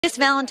This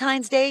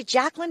Valentine's Day,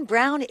 Jacqueline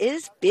Brown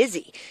is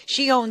busy.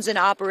 She owns and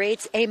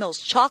operates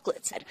Emil's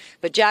Chocolates,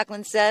 but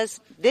Jacqueline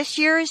says this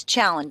year is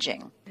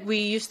challenging. We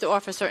used to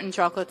offer certain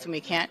chocolates and we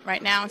can't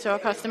right now to our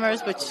customers,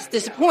 which is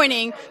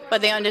disappointing,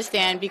 but they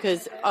understand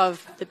because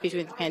of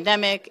between the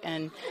pandemic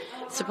and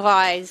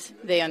supplies,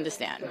 they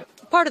understand.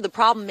 Part of the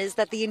problem is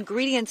that the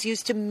ingredients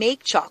used to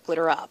make chocolate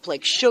are up,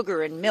 like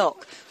sugar and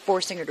milk,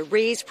 forcing her to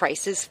raise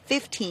prices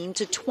 15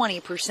 to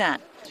 20%.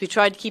 We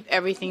tried to keep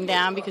everything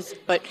down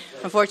but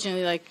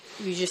unfortunately,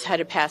 we just had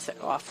to pass it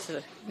off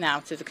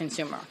to the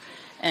consumer.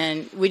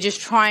 And we're just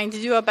trying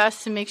to do our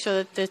best to make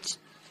sure that the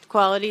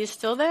quality is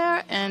still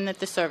there and that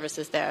the service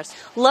is there.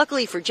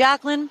 Luckily for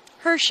Jacqueline,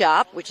 her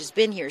shop, which has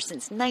been here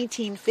since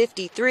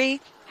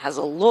 1953, has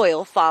a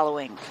loyal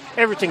following.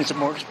 Everything's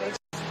more expensive.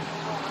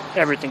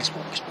 Everything's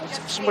more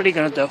expensive. So what are you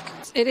going to do?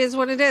 It is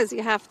what it is.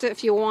 You have to,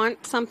 if you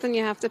want something,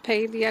 you have to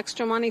pay the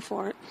extra money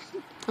for it,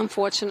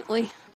 unfortunately.